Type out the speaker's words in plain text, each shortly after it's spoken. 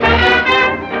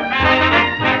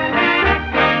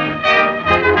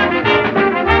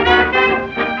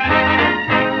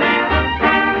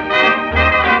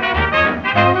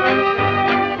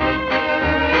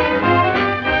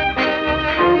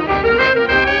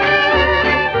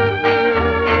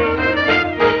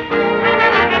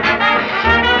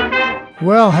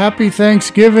Well, happy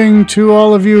Thanksgiving to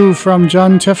all of you from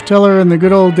John Tefteller and the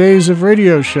Good Old Days of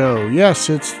Radio Show. Yes,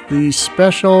 it's the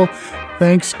special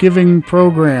Thanksgiving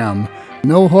program.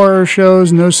 No horror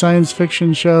shows, no science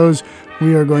fiction shows.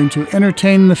 We are going to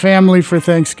entertain the family for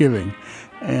Thanksgiving.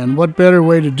 And what better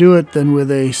way to do it than with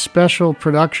a special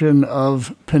production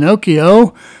of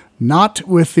Pinocchio, not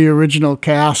with the original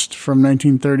cast from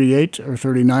 1938 or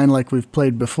 39 like we've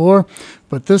played before,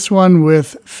 but this one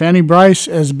with Fanny Brice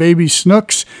as Baby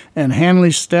Snooks and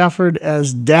Hanley Stafford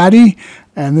as Daddy.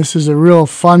 And this is a real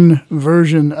fun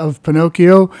version of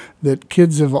Pinocchio that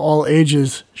kids of all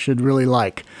ages should really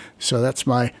like. So that's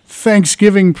my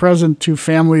Thanksgiving present to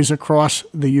families across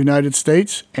the United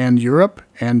States and Europe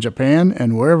and Japan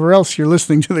and wherever else you're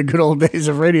listening to the Good Old Days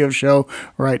of Radio Show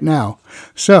right now.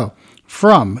 So,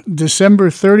 from December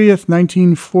 30th,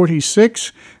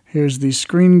 1946, here's the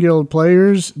Screen Guild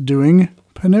Players doing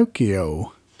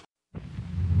Pinocchio.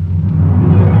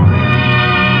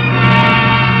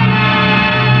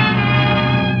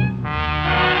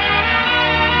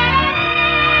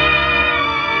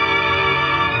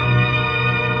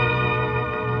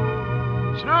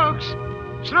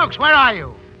 Snooks, where are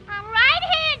you? I'm right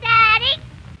here, Daddy.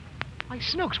 Why,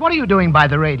 Snooks, what are you doing by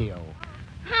the radio?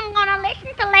 I'm going to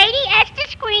listen to Lady Esther's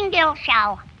Screen Guild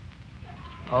show.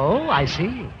 Oh, I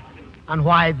see. And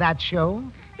why that show?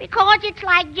 Because it's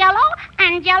like Jell-O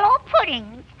and Jell-O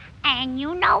puddings. And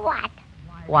you know what?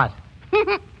 What?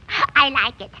 I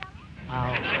like it.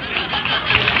 Oh.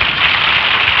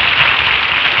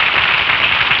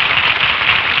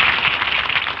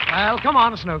 Well, come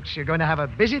on, Snooks. You're going to have a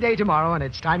busy day tomorrow, and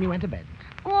it's time you went to bed.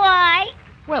 Why?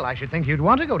 Well, I should think you'd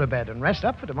want to go to bed and rest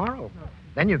up for tomorrow.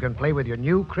 Then you can play with your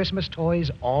new Christmas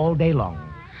toys all day long.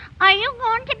 Are you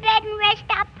going to bed and rest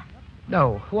up?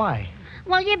 No. Why?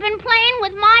 Well, you've been playing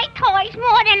with my toys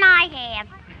more than I have.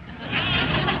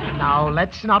 Now,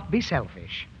 let's not be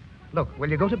selfish. Look, will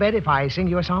you go to bed if I sing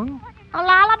you a song? A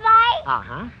lullaby?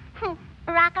 Uh-huh.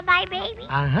 A rockabye baby?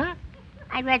 Uh-huh.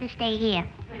 I'd rather stay here.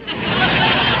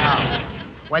 Oh.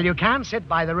 Well, you can't sit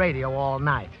by the radio all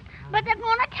night. But they're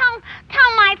going to tell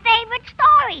my favorite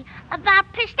story about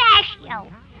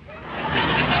Pistachio.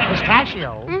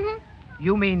 Pistachio? Mm-hmm.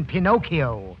 You mean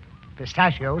Pinocchio.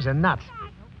 Pistachio's a nut.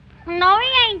 No, he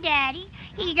ain't, Daddy.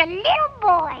 He's a little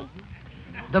boy.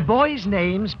 The boy's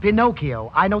name's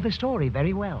Pinocchio. I know the story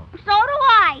very well. So do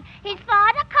I. His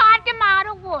father carved him out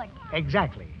of wood.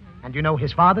 Exactly. And you know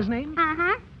his father's name?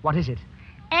 Uh-huh. What is it?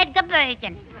 Edgar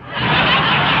Bergen.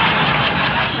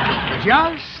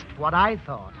 Just what I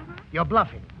thought. You're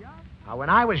bluffing. Now, when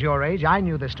I was your age, I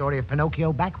knew the story of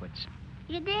Pinocchio backwards.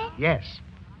 You did? Yes.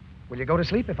 Will you go to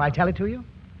sleep if I tell it to you?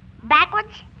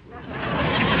 Backwards?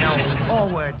 No,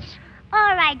 forwards.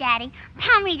 All right, Daddy.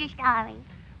 Tell me the story.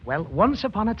 Well, once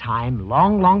upon a time,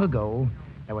 long, long ago,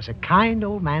 there was a kind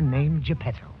old man named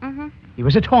Geppetto. Mm-hmm. He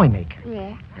was a toy maker.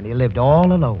 Yeah. And he lived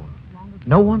all alone.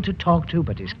 No one to talk to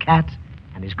but his cat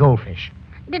and his goldfish.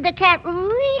 Did the cat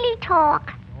really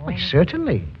talk? Why,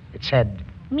 certainly. It said,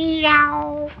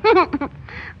 meow.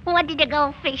 What did the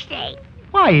goldfish say?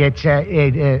 why, it's,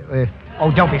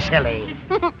 oh, don't be silly.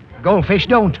 Goldfish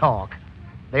don't talk.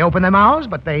 They open their mouths,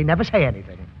 but they never say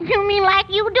anything. You mean like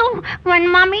you do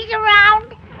when Mummy's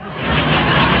around?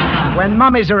 When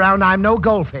Mummy's around, I'm no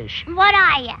goldfish. What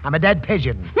are you? I'm a dead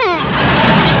pigeon. Poor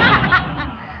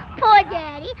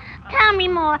Daddy. Tell me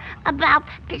more about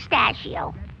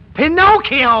Pistachio.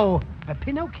 Pinocchio!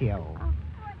 Pinocchio.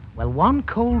 Well, one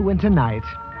cold winter night,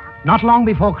 not long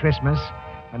before Christmas,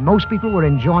 when most people were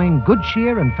enjoying good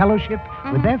cheer and fellowship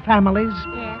with their families,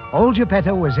 old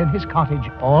Geppetto was in his cottage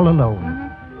all alone.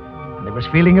 And he was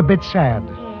feeling a bit sad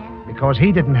because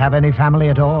he didn't have any family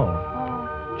at all.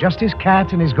 Just his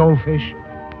cat and his goldfish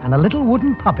and a little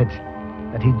wooden puppet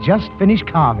that he'd just finished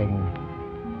carving.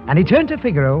 And he turned to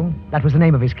Figaro, that was the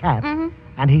name of his cat,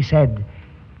 and he said,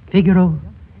 Figaro,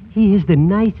 he is the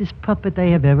nicest puppet I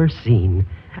have ever seen.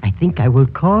 I think I will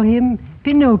call him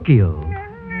Pinocchio.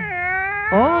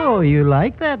 Oh, you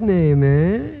like that name,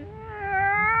 eh?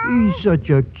 He's such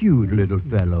a cute little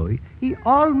fellow. He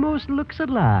almost looks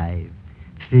alive.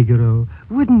 Figaro,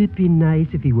 wouldn't it be nice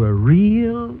if he were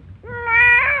real?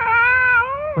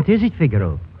 What is it,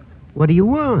 Figaro? What do you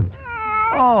want?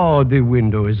 Oh, the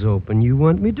window is open. You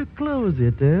want me to close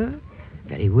it, eh?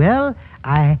 Very well.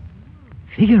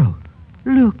 Figaro,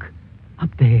 look. Up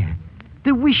there.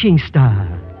 The wishing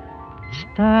star.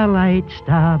 Starlight,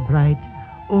 star bright.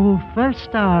 Oh, first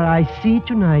star I see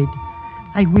tonight.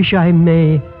 I wish I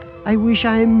might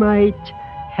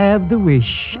have the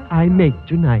wish I make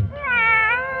tonight.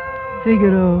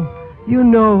 Figaro, you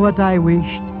know what I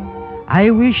wished. I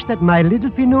wished that my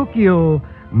little Pinocchio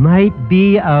might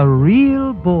be a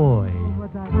real boy.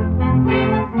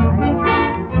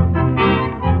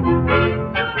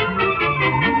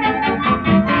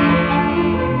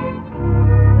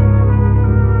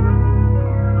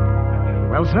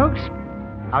 Well, Snooks,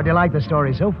 how do you like the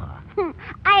story so far?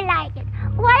 I like it.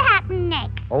 What happened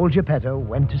next? Old Geppetto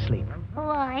went to sleep.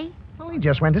 Why? Well, he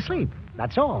just went to sleep.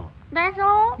 That's all. That's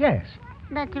all? Yes.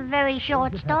 That's a very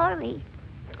short story.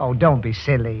 Oh, don't be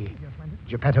silly.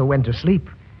 Geppetto went to sleep,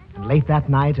 and late that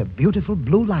night, a beautiful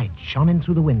blue light shone in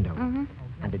through the window. Mm-hmm.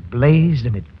 And it blazed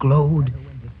and it glowed,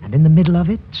 and in the middle of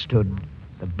it stood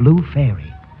the blue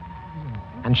fairy.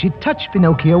 And she touched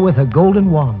Pinocchio with her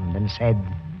golden wand and said,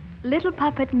 Little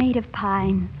puppet made of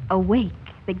pine, awake,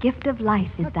 the gift of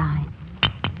life is thine.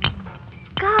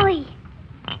 Golly,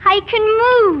 I can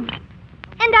move,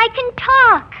 and I can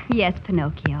talk. Yes,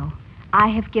 Pinocchio, I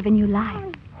have given you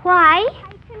life, Why?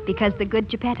 because the good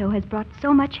Geppetto has brought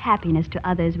so much happiness to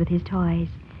others with his toys.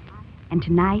 And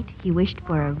tonight he wished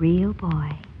for a real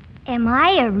boy. Am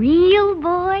I a real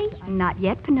boy? Not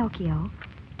yet, Pinocchio.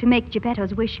 To make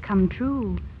Geppetto's wish come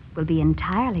true will be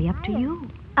entirely up to you.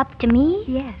 Up to me?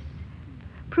 Yes.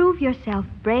 Prove yourself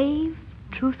brave,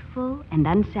 truthful, and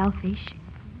unselfish,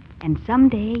 and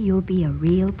someday you'll be a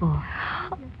real boy.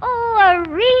 Oh, a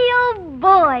real It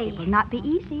boy. will not be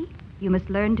easy. You must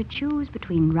learn to choose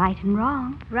between right and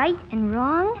wrong. Right and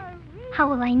wrong? How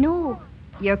will I know?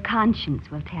 Your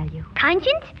conscience will tell you.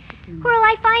 Conscience? Where'll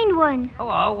I find one?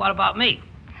 Hello, what about me?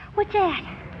 What's that?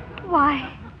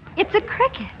 Why, it's a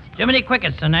cricket. Jiminy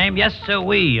Cricket's the name, yes,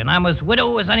 sir-wee, and I'm as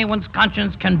widow as anyone's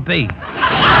conscience can be.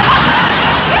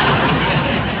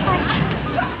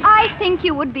 I think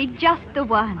you would be just the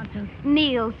one.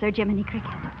 Kneel, Sir Jiminy Cricket.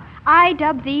 I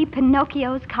dub thee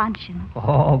Pinocchio's conscience.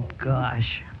 Oh,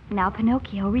 gosh. Now,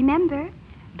 Pinocchio, remember,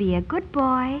 be a good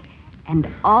boy and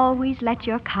always let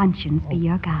your conscience be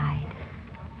your guide.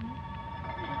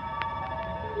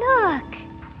 Look,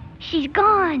 she's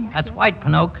gone. That's right,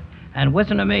 Pinocchio. And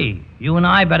listen to me. You and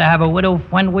I better have a widow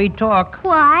when we talk.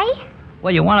 Why?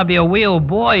 Well, you want to be a real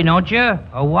boy, don't you?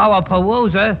 A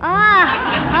wallapalooza.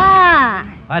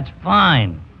 Ah. That's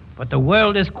fine. But the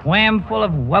world is crammed full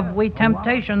of lovely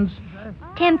temptations.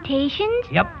 Temptations?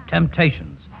 Yep,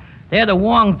 temptations. They're the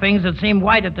wrong things that seem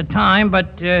right at the time,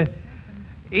 but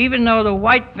even though the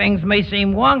right things may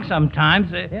seem wrong sometimes,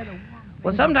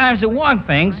 sometimes the wrong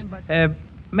things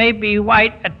may be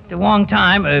right at the wrong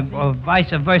time, or vice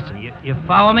versa. You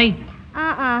follow me?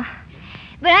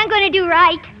 But I'm going to do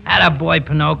right. Attaboy,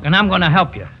 Pinocchio, and I'm going to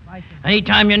help you.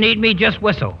 Anytime you need me, just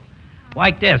whistle.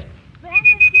 Like this.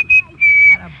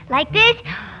 Like this?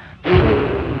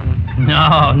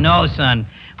 No, son.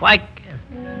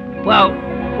 Well,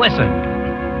 listen.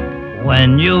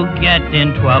 When you get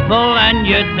in trouble and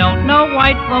you don't know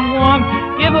right from wrong,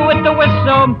 give it with the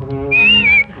whistle.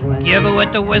 Give it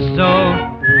with the whistle.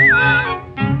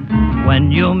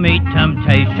 When you meet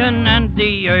temptation and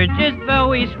the urge is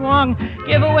very strong,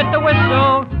 give it with the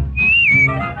whistle.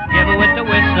 Give it with the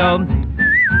whistle.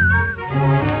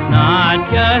 Not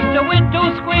just a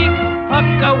whistle squeak,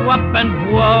 pucker up and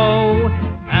blow.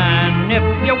 And if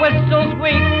your whistle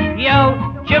squeak, yell,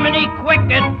 Jiminy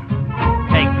Cricket.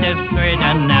 Take this straight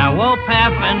and narrow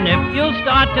path, and if you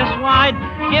start to slide,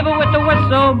 give it with the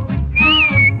whistle.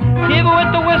 Give it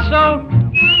with the whistle.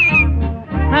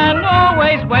 And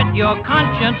always let your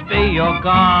conscience be your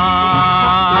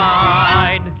guide.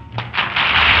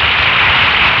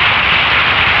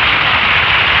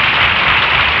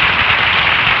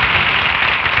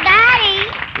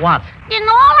 Daddy, What? didn't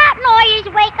all that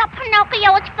noise wake up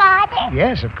Pinocchio's father?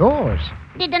 Yes, of course.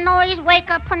 Did the noise wake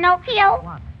up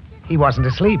Pinocchio? He wasn't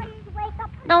asleep.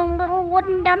 Don't little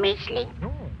wooden dummies sleep?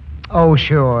 Oh,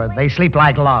 sure. They sleep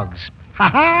like logs.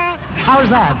 Ha-ha! How's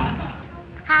that?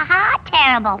 Ha-ha,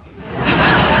 terrible.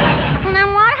 And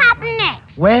then what happened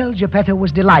next? Well, Geppetto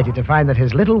was delighted to find that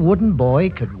his little wooden boy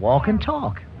could walk and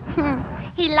talk.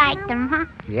 He liked them, huh?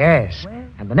 Yes.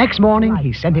 And the next morning,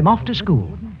 he sent him off to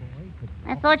school.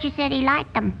 I thought you said he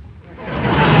liked them.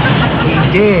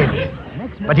 He did.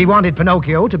 But he wanted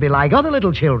Pinocchio to be like other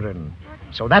little children.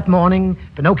 So that morning,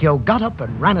 Pinocchio got up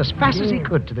and ran as fast as he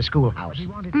could to the schoolhouse.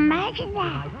 Imagine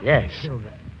that. Yes.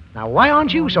 Now, why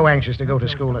aren't you so anxious to go to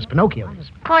school as Pinocchio is?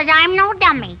 'Cause I'm no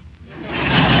dummy.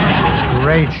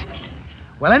 Great.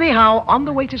 Well, anyhow, on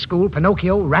the way to school,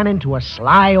 Pinocchio ran into a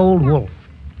sly old wolf.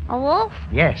 A wolf?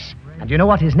 Yes. And do you know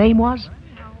what his name was?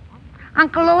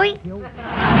 Uncle Louie?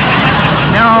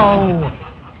 No.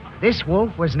 This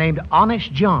wolf was named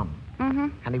Honest John. Mm-hmm.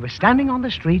 And he was standing on the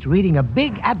street reading a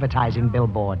big advertising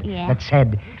billboard Yeah. that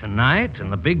said, Tonight, in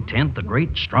the big tent, the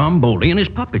great Stromboli and his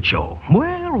puppet show.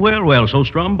 Well, Well, so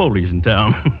Stromboli's in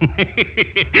town.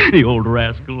 The old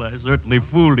rascal, I certainly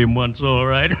fooled him once, all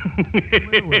right.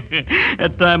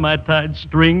 That time I tied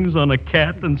strings on a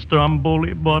cat and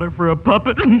Stromboli bought her for a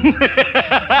puppet. And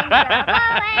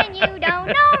you don't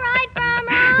know right from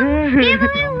wrong. Give a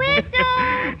little whistle.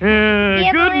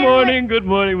 Good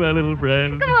morning, my little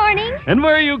friend. Good morning. And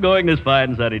where are you going this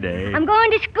fine sunny day? I'm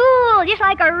going to school, just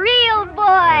like a real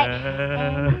boy.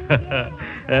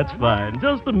 That's fine.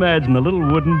 Just imagine a little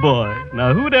wooden boy.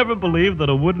 Now, who'd ever believe that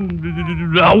a wooden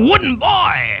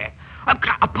boy?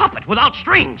 A puppet without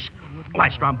strings. Why,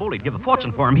 Stromboli'd give a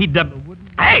fortune for him. He'd,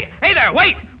 Hey there,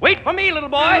 wait! Wait for me, little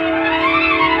boy!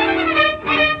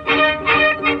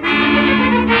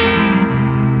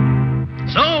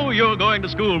 So, you're going to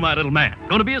school, my little man.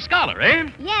 Going to be a scholar, eh?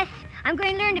 Yes, I'm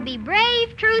going to learn to be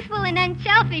brave, truthful, and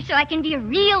unselfish so I can be a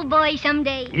real boy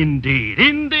someday. Indeed.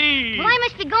 Well, I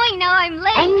must be going now. I'm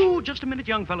late. Oh, just a minute,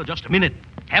 young fellow, just a minute.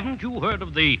 Haven't you heard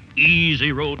of the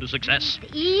easy road to success?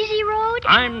 The easy road?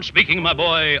 I'm speaking, my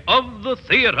boy, of the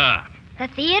theater. The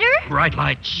theater? Bright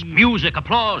lights, music,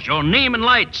 applause, your name in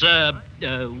lights.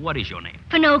 What is your name?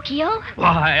 Pinocchio?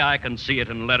 Why, I can see it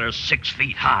in letters 6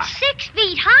 feet high. 6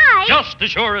 feet high? Just as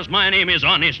sure as my name is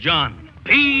Honest John.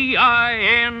 P-I-N-U...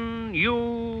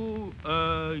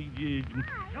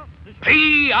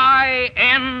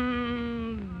 P-I-N...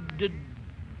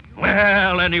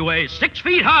 Well, anyway, 6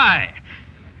 feet high.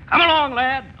 Come along,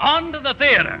 lad. On to the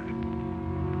theater.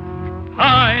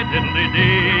 Hi,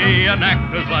 diddly-dee, an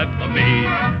actor's life for me.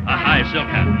 A high silk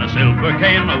hat and a silver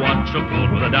cane, a watch of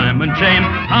gold with a diamond chain.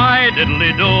 Hi,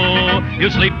 diddly-do,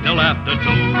 you sleep till after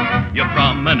 2. You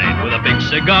promenade with a big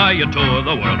cigar, you tour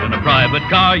the world in a private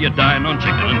car, you dine on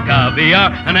chicken and caviar.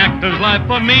 An actor's life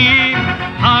for me.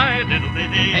 Hi,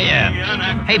 diddly-dee.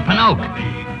 Hey, Pinocchio.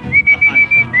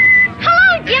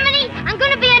 Hello, Jiminy. I'm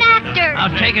going to be an actor. Now,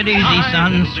 take it easy,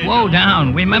 son. Slow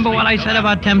down. Remember what I said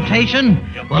about temptation?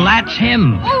 Well, that's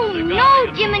him. Oh,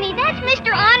 no, Jiminy. That's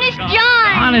Mr. Honest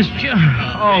John. Honest John.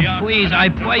 Oh, please, I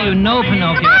pray you know,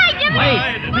 Pinocchio. Goodbye, Jiminy. Wait,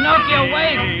 Pinocchio,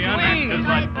 wait, An actor's please.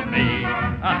 life for me.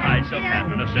 A high silk hat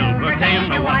and a silver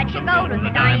cane, a watch watch of of gold with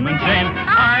a diamond chain.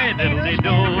 Hi,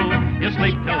 diddly-do, you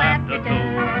sleep till after 2.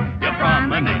 You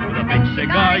promenade with a big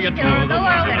cigar, you tour the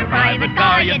world in a private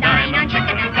car, you dine on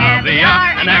chicken and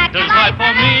caviar. An actor's life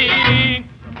for me.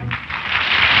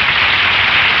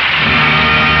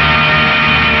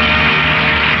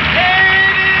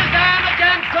 Ladies and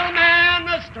gentlemen,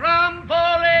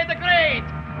 Stromboli the Great,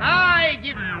 I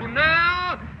give you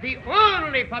now the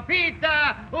only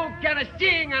papita who can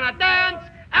sing and dance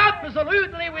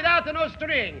absolutely without no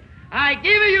string. I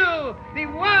give you the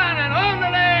one and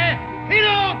only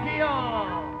Pinocchio.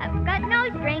 I've got no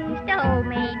strings to hold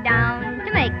me down,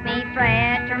 to make me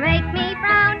fret or make me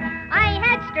frown. I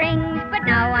had strings, but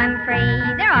now I'm free.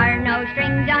 There are no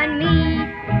strings on me.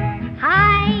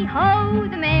 Hi-ho,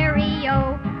 the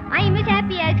merry-o, I'm as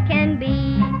happy as can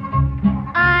be.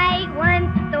 I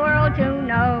want the world to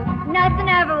know nothing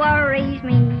ever worries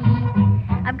me.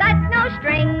 I've got no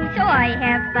strings, so I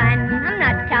have fun. I'm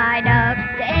not tied up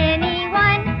to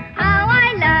anyone. How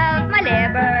I love my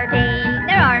liberty.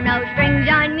 There are no strings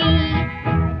on me.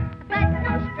 I've got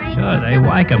no strings. Sure, they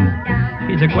like him.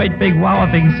 He's a great big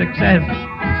walloping success.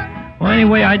 Well,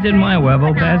 anyway, I did my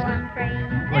level best,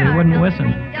 but he wouldn't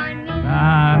listen.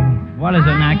 What does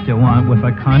an actor want with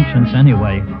a conscience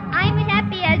anyway? I'm as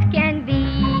happy as can be.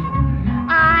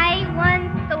 I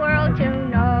want the world to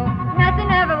know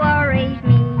nothing ever worries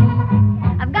me.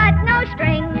 I've got no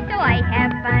strings, so I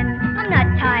have fun. I'm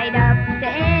not tied up to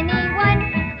anyone.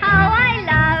 How I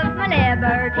love my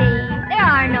liberty. There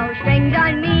are no strings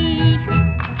on me.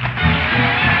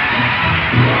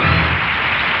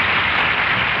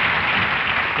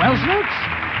 Well, Snooks,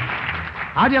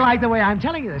 how do you like the way I'm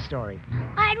telling you this story?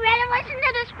 I'd rather listen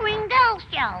to the Springdale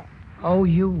show. Oh,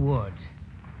 you would.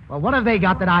 Well, what have they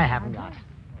got that I haven't got?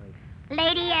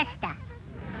 Lady Esther.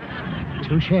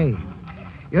 Touche.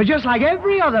 You're just like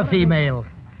every other female.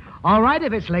 All right,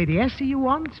 if it's Lady Esther you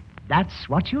want, that's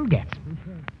what you'll get.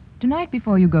 Tonight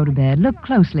before you go to bed, look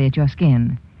closely at your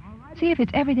skin. See if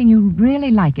it's everything you'd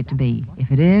really like it to be.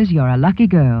 If it is, you're a lucky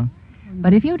girl.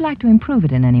 But if you'd like to improve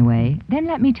it in any way, then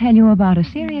let me tell you about a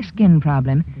serious skin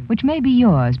problem which may be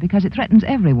yours because it threatens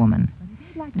every woman.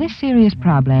 This serious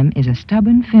problem is a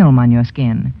stubborn film on your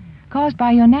skin, caused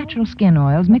by your natural skin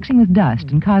oils mixing with dust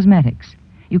and cosmetics.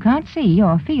 You can't see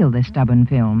or feel this stubborn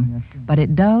film, but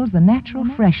it dulls the natural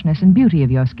freshness and beauty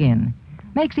of your skin,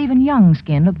 makes even young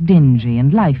skin look dingy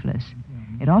and lifeless.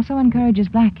 It also encourages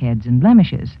blackheads and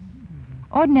blemishes.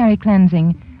 Ordinary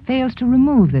cleansing fails to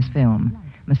remove this film.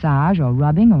 Massage or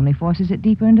rubbing only forces it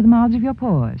deeper into the mouths of your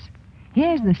pores.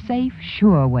 Here's the safe,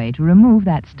 sure way to remove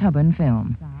that stubborn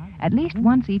film. At least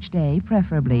once each day,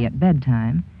 preferably at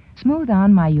bedtime, smooth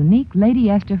on my unique Lady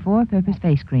Esther four-purpose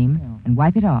face cream and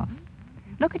wipe it off.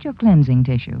 Look at your cleansing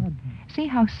tissue. See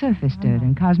how surface dirt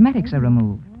and cosmetics are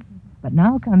removed. But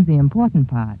now comes the important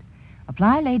part.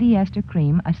 Apply Lady Esther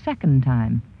cream a second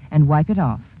time and wipe it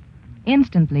off.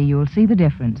 Instantly you'll see the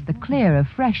difference, the clearer,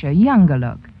 fresher, younger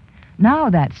look. Now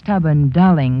that stubborn,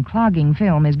 dulling, clogging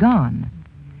film is gone.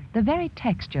 The very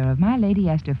texture of my Lady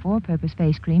Esther four-purpose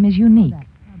face cream is unique.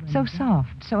 So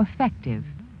soft, so effective.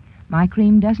 My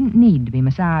cream doesn't need to be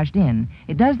massaged in.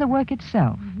 It does the work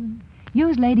itself.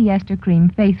 Use Lady Esther cream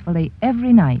faithfully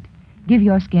every night. Give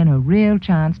your skin a real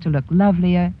chance to look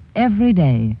lovelier every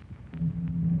day.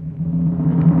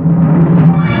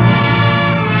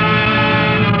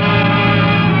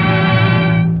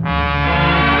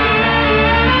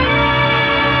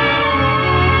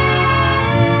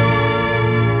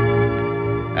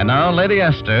 And now Lady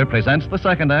Esther presents the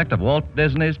second act of Walt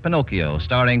Disney's Pinocchio,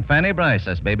 starring Fanny Brice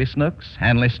as Baby Snooks,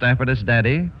 Hanley Stafford as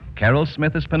Daddy, Carol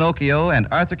Smith as Pinocchio, and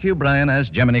Arthur Q. Bryan as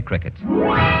Jiminy Cricket.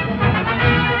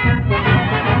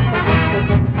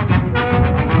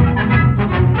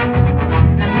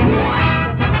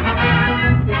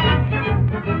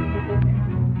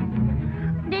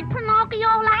 Did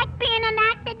Pinocchio like being an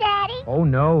actor, Daddy? Oh,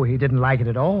 no, he didn't like it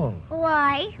at all.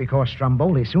 Why? Because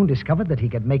Stromboli soon discovered that he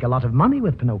could make a lot of money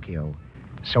with Pinocchio.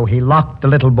 So he locked the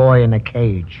little boy in a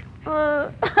cage.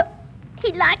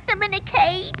 He locked him in a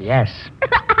cage? Yes.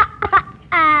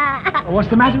 What's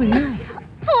the matter with you?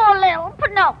 Poor little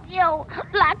Pinocchio,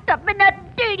 locked up in a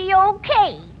dirty old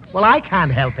cage. Well, I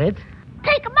can't help it.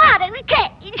 Take him out of the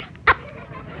cage.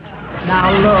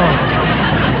 Now,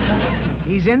 look.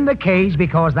 He's in the cage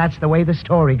because that's the way the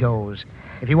story goes.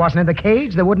 If he wasn't in the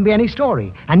cage, there wouldn't be any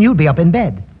story. And you'd be up in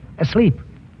bed, asleep.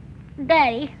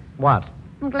 Daddy, What?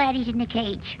 I'm glad he's in the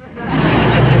cage.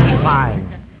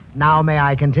 Fine. Now may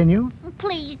I continue?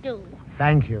 Please do.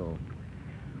 Thank you.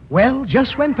 Well,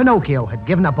 just when Pinocchio had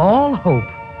given up all hope,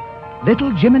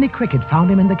 little Jiminy Cricket found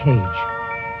him in the cage.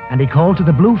 And he called to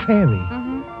the Blue Fairy.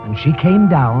 And she came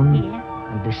down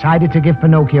and decided to give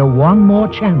Pinocchio one more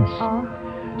chance.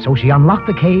 So she unlocked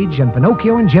the cage, and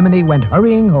Pinocchio and Jiminy went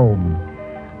hurrying home.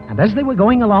 And as they were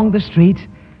going along the street...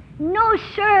 No,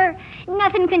 sir.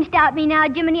 Nothing can stop me now,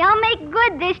 Jiminy. I'll make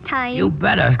good this time. You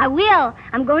better. I will.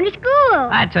 I'm going to school.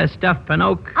 That's a stuffed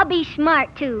Pinocchio. I'll be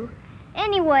smart, too.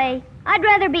 Anyway, I'd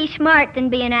rather be smart than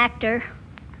be an actor.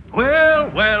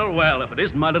 Well, if it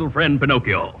isn't my little friend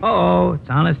Pinocchio. Oh, it's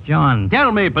Honest John.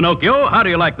 Tell me, Pinocchio, how do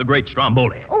you like the great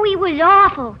Stromboli? Oh, he was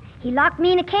awful. He locked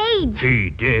me in a cage. He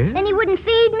did? And he wouldn't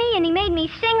feed me, and he made me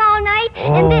sing all night.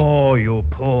 And then... Oh, you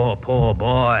poor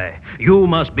boy. You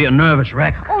must be a nervous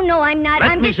wreck. Oh, no, I'm not.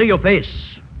 Let I'm me just... see your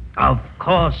face. Of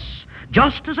course.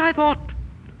 Just as I thought.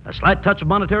 A slight touch of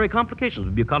monetary complications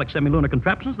with bucolic semilunar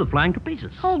contraptions that flying to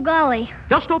pieces. Oh, golly.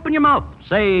 Just open your mouth.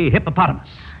 Say hippopotamus.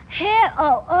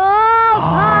 Oh,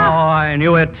 I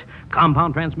knew it.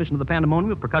 Compound transmission of the pandemonium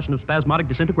with percussion of spasmodic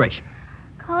disintegration.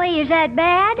 Golly, is that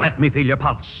bad? Let me feel your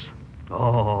pulse.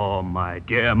 Oh, my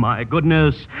dear, my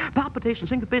goodness. Palpitation,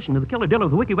 syncopation of the killer dill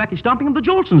of the wicky-wacky stomping of the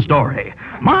Jolson story.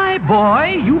 My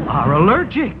boy, you are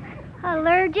allergic.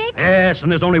 Allergic? Yes,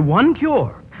 and there's only one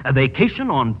cure. A vacation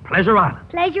on Pleasure Island.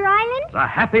 Pleasure Island? The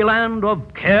happy land of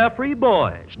carefree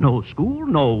boys. No school,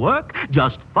 no work,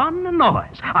 just fun and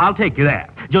noise. I'll take you there.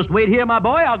 Just wait here, my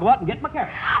boy. I'll go out and get my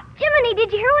carrot. Jiminy,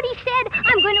 did you hear what he said?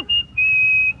 I'm going to...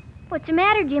 What's the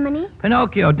matter, Jiminy?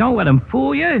 Pinocchio, don't let him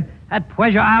fool you. That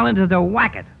Pleasure Island is a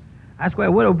whacket. That's where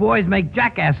little boys make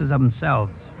jackasses of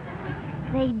themselves.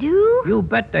 They do? You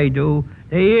bet they do.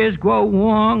 Their ears grow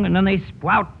long, and then they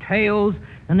sprout tails,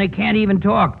 and they can't even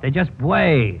talk. They just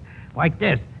bray. Like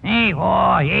this.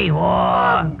 Hey-haw,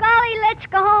 hey-haw. Oh, golly, let's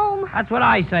go home. That's what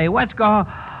I say. Let's go.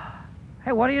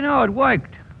 Hey, what do you know? It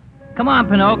worked. Come on,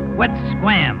 Pinocchio. Let's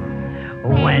scram.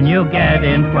 When you get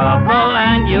in trouble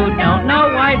and you don't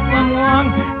know right from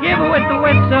wrong, give it with the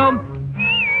whistle.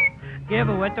 Give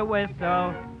it with the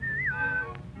whistle.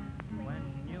 When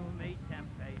you meet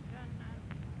temptation.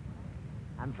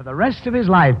 And for the rest of his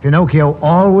life, Pinocchio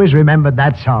always remembered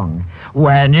that song.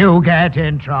 When you get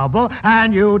in trouble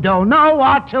and you don't know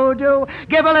what to do,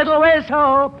 give a little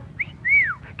whistle.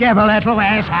 Give a little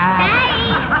whistle.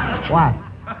 Daddy! What?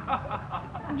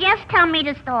 Just tell me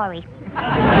the story.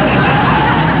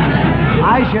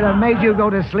 I should have made you go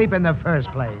to sleep in the first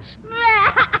place.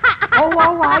 Oh,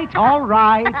 all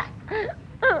right.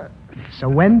 So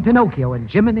when Pinocchio and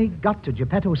Jiminy got to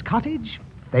Geppetto's cottage,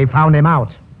 they found him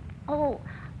out. Oh,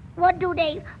 what do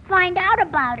they find out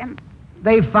about him?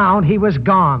 They found he was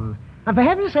gone, And for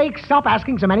heaven's sake, stop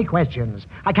asking so many questions.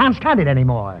 I can't stand it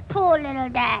anymore. Poor little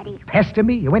daddy. Pester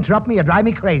me, you interrupt me, you drive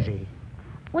me crazy.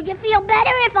 Would you feel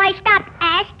better if I stopped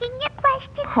asking you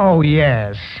questions? Oh,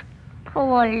 yes.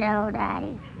 Poor little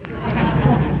daddy.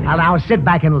 Well, now sit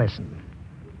back and listen.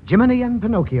 Jiminy and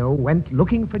Pinocchio went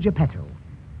looking for Geppetto.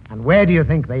 And where do you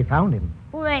think they found him?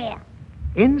 Where?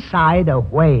 Inside a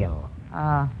whale.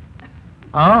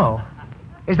 Oh.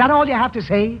 Is that all you have to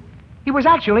say? He was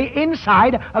actually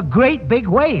inside a great big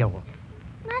whale.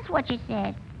 That's what you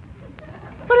said.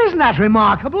 But isn't that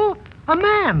remarkable? A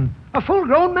man. A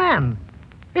full-grown man.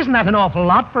 Isn't that an awful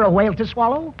lot for a whale to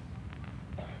swallow?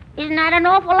 Isn't that an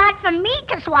awful lot for me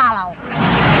to swallow?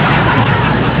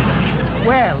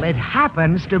 Well, it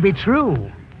happens to be true.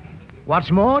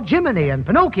 What's more, Jiminy and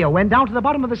Pinocchio went down to the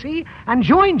bottom of the sea and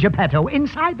joined Geppetto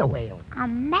inside the whale.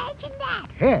 Imagine that.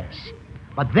 Yes.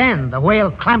 But then the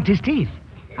whale clamped his teeth,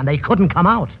 and they couldn't come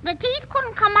out. The teeth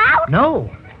couldn't come out? No.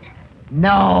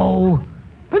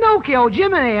 Pinocchio,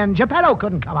 Jiminy, and Geppetto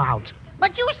couldn't come out.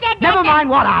 But you said that... Never mind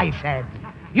what I said.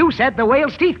 You said the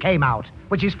whale's teeth came out,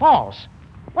 which is false.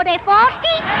 Were they false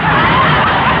teeth?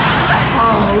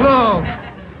 Oh, look.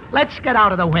 Let's get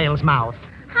out of the whale's mouth.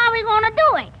 How are we going to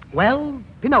do it? Well,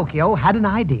 Pinocchio had an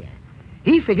idea.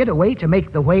 He figured a way to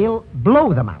make the whale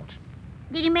blow them out.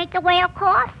 Did he make the whale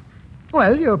cough?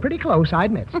 Well, you're pretty close, I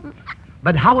admit.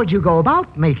 But how would you go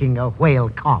about making a whale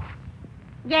cough?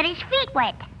 Get his feet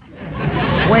wet.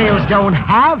 Whales don't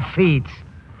have feet.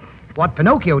 What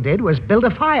Pinocchio did was build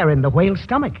a fire in the whale's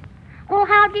stomach. Well,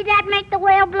 how did that make the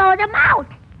whale blow them out?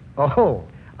 Oh,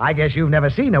 I guess you've never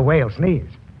seen a whale sneeze.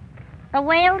 The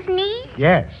whale's knees?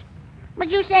 Yes. But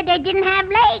you said they didn't have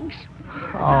legs.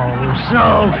 Oh,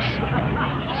 Soaks.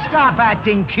 Stop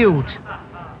acting cute.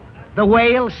 The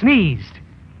whale sneezed.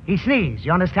 He sneezed,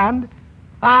 you understand?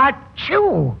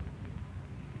 Achoo!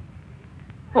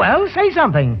 Well, say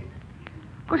something.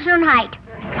 Gesundheit.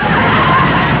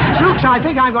 Soaks, I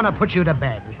think I'm going to put you to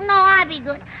bed. No, I'll be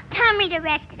good. Tell me the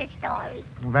rest of the story.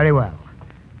 Very well.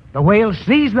 The whale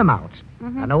sneezed them out,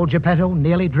 and old Geppetto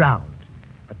nearly drowned.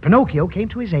 But Pinocchio came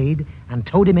to his aid and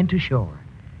towed him into shore.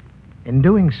 In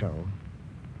doing so,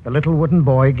 the little wooden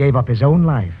boy gave up his own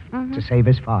life to save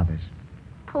his father's.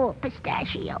 Poor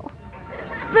Pistachio.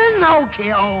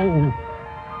 Pinocchio!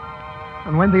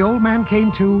 And when the old man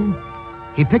came to,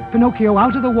 he picked Pinocchio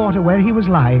out of the water where he was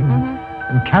lying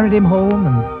and carried him home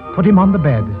and put him on the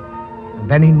bed. And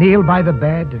then he kneeled by the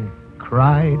bed and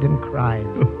cried and cried.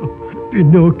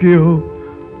 Pinocchio,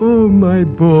 oh, my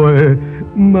boy,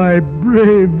 my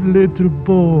brave little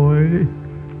boy.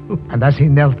 And as he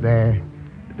knelt there,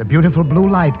 the beautiful blue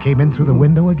light came in through the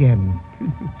window again.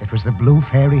 It was the blue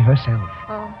fairy herself.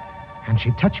 Oh. And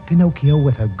she touched Pinocchio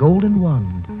with her golden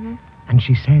wand. And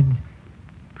she said,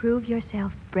 Prove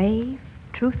yourself brave,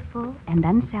 truthful, and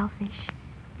unselfish,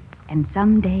 and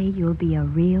someday you'll be a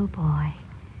real boy.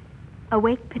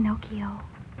 Awake, Pinocchio.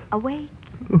 Awake.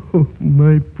 Oh,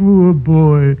 my poor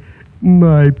boy,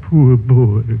 my poor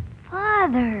boy.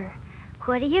 Father,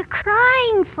 what are you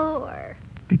crying for?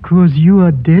 Because you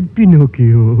are dead,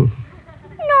 Pinocchio.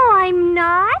 No, I'm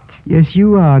not. Yes,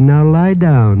 you are. Now lie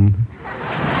down.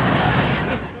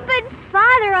 But,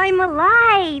 Father, I'm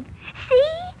alive.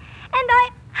 See? And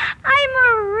I'm a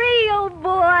real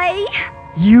boy.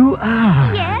 You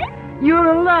are. Yes?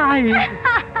 You're alive.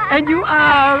 And you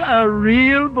are a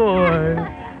real boy.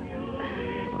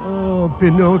 Oh,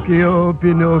 Pinocchio,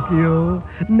 Pinocchio.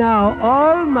 Now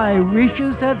all my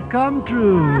wishes have come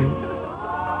true.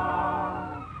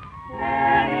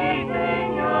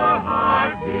 Anything your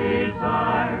heart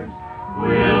desires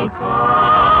will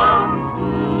come to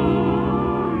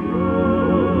you.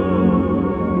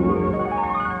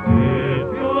 If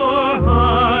your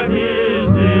heart is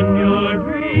in your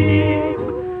dream,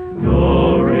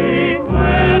 no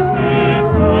request is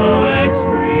so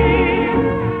extreme.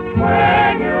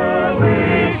 When you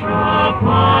wish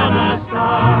upon a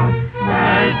star,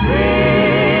 as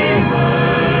dreamers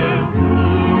do.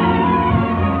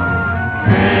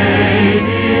 Fate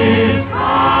is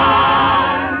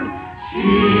kind,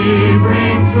 she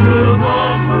brings to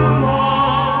those who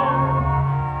long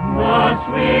the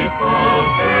sweet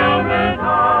fulfillment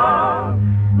of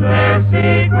their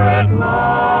secret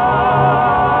longing.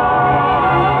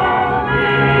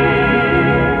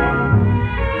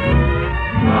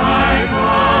 Like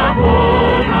a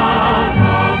bolt out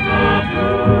of the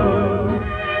blue,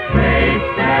 fate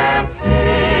steps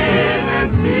in and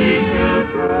sees you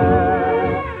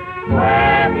through.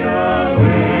 When you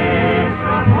wish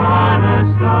upon a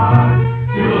star,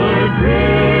 your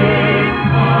dream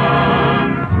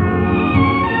comes true.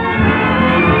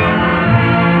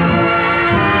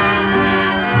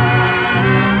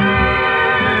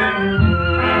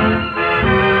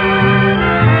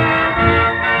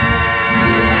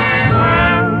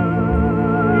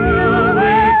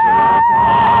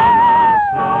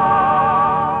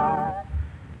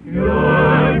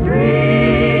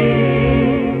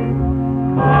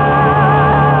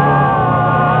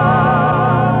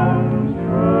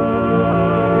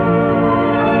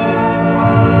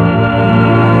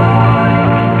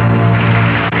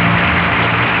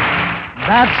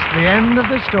 that's the end of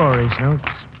the story,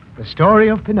 Snooks. The story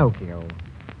of Pinocchio.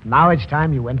 Now it's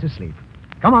time you went to sleep.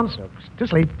 Come on, Snooks, to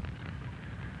sleep.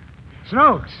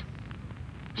 Snooks!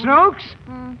 Snooks!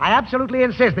 I absolutely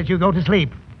insist that you go to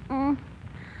sleep. Oh,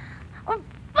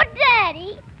 but,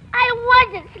 Daddy, I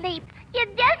was asleep. You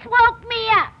just woke me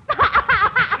up.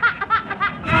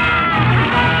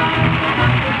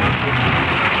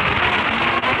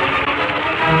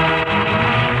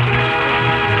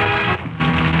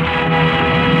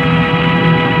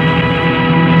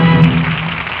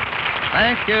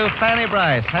 Thank you, Fanny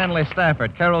Bryce, Hanley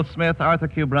Stafford, Carol Smith, Arthur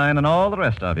Q. Bryan, and all the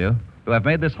rest of you who have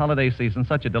made this holiday season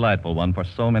such a delightful one for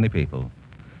so many people.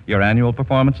 Your annual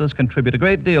performances contribute a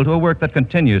great deal to a work that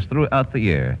continues throughout the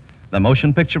year, the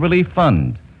Motion Picture Relief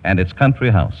Fund and its Country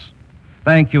House.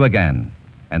 Thank you again,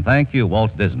 and thank you,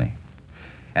 Walt Disney.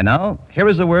 And now, here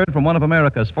is a word from one of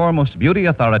America's foremost beauty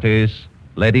authorities,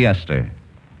 Lady Esther.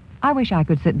 I wish I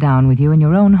could sit down with you in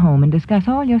your own home and discuss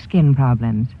all your skin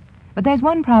problems. But there's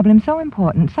one problem so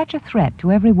important, such a threat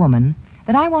to every woman,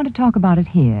 that I want to talk about it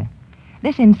here.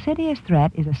 This insidious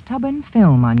threat is a stubborn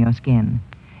film on your skin.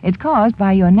 It's caused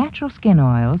by your natural skin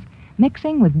oils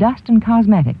mixing with dust and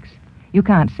cosmetics. You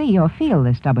can't see or feel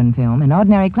this stubborn film, and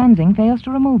ordinary cleansing fails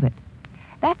to remove it.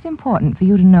 That's important for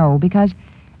you to know because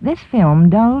this film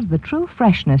dulls the true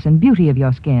freshness and beauty of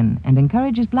your skin and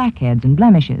encourages blackheads and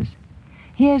blemishes.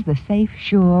 Here's the safe,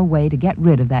 sure way to get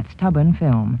rid of that stubborn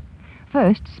film.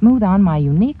 First, smooth on my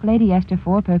unique Lady Esther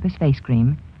four-purpose face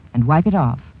cream and wipe it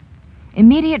off.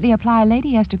 Immediately apply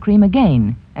Lady Esther cream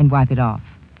again and wipe it off.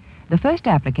 The first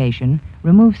application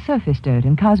removes surface dirt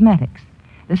and cosmetics.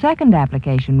 The second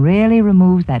application really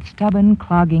removes that stubborn,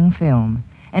 clogging film.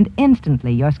 And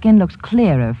instantly your skin looks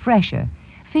clearer, fresher,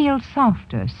 feels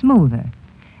softer, smoother.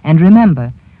 And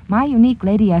remember, my unique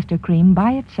Lady Esther cream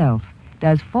by itself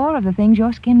does 4 of the things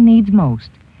your skin needs most.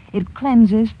 It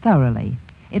cleanses thoroughly.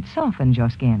 It softens your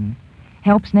skin,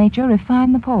 helps nature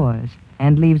refine the pores,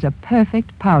 and leaves a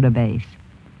perfect powder base.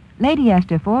 Lady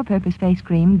Esther four-purpose face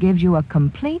cream gives you a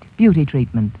complete beauty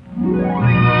treatment.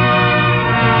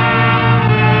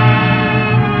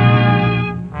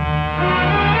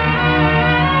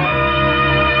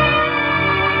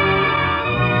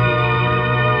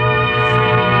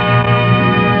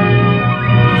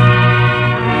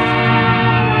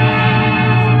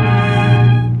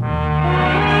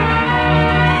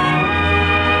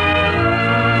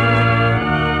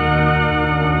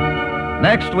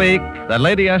 Next week, the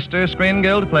Lady Esther Screen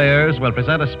Guild Players will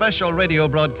present a special radio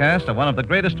broadcast of one of the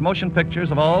greatest motion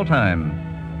pictures of all time.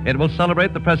 It will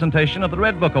celebrate the presentation of the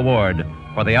Red Book Award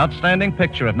for the outstanding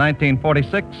picture of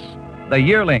 1946, The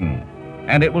Yearling,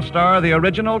 and it will star the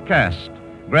original cast,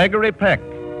 Gregory Peck,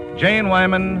 Jane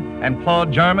Wyman, and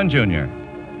Claude Jarman, Jr.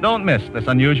 Don't miss this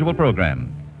unusual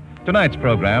program. Tonight's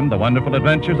program, The Wonderful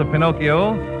Adventures of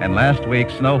Pinocchio, and last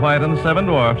week's Snow White and the Seven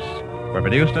Dwarfs, were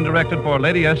produced and directed for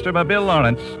Lady Esther by Bill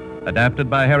Lawrence, adapted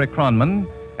by Harry Cronman,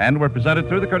 and were presented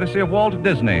through the courtesy of Walt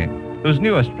Disney, whose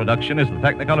newest production is the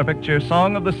Technicolor picture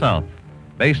Song of the South,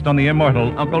 based on the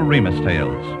immortal Uncle Remus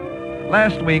tales.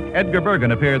 Last week, Edgar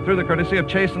Bergen appeared through the courtesy of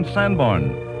Chase and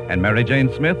Sanborn, and Mary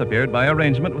Jane Smith appeared by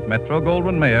arrangement with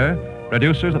Metro-Goldwyn-Mayer,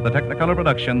 producers of the Technicolor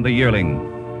production The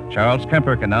Yearling. Charles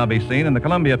Kemper can now be seen in the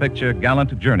Columbia picture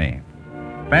Gallant Journey.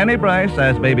 Fanny Bryce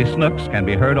as Baby Snooks can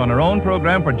be heard on her own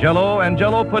program for Jell-O and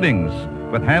Jell-O Puddings,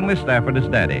 with Hanley Stafford as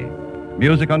Daddy.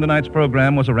 Music on tonight's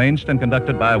program was arranged and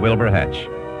conducted by Wilbur Hatch.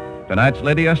 Tonight's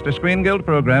Lady Esther Screen Guild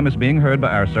program is being heard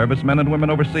by our servicemen and women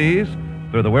overseas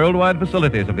through the worldwide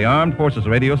facilities of the Armed Forces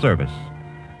Radio Service.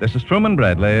 This is Truman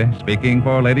Bradley speaking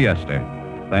for Lady Esther.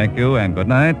 Thank you and good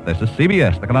night. This is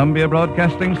CBS, the Columbia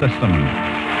Broadcasting System.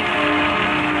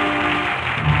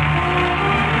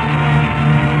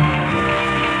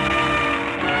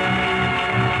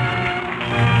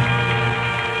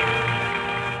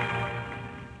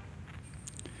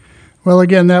 Well,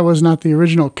 again, that was not the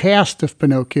original cast of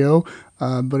Pinocchio,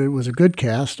 but it was a good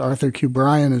cast. Arthur Q.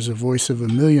 Bryan is the voice of a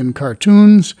million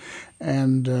cartoons,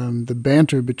 and the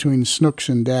banter between Snooks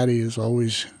and Daddy is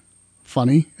always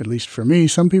funny, at least for me.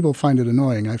 Some people find it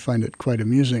annoying. I find it quite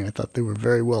amusing. I thought they were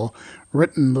very well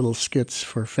written little skits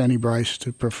for Fanny Bryce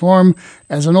to perform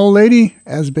as an old lady,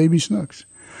 as Baby Snooks.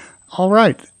 All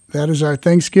right. That is our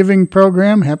Thanksgiving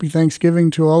program. Happy Thanksgiving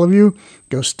to all of you.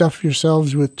 Go stuff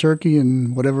yourselves with turkey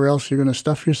and whatever else you're going to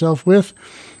stuff yourself with.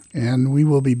 And we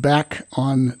will be back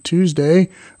on Tuesday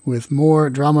with more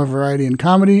drama, variety, and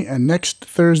comedy. And next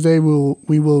Thursday,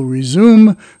 we will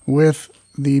resume with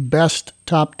the best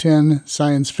top 10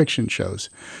 science fiction shows.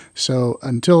 So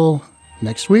until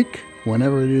next week,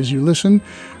 whenever it is you listen,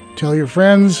 tell your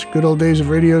friends,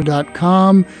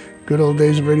 goodolddaysofradio.com. Good Old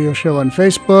Days of Radio Show on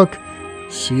Facebook.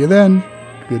 See you then.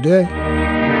 Good day.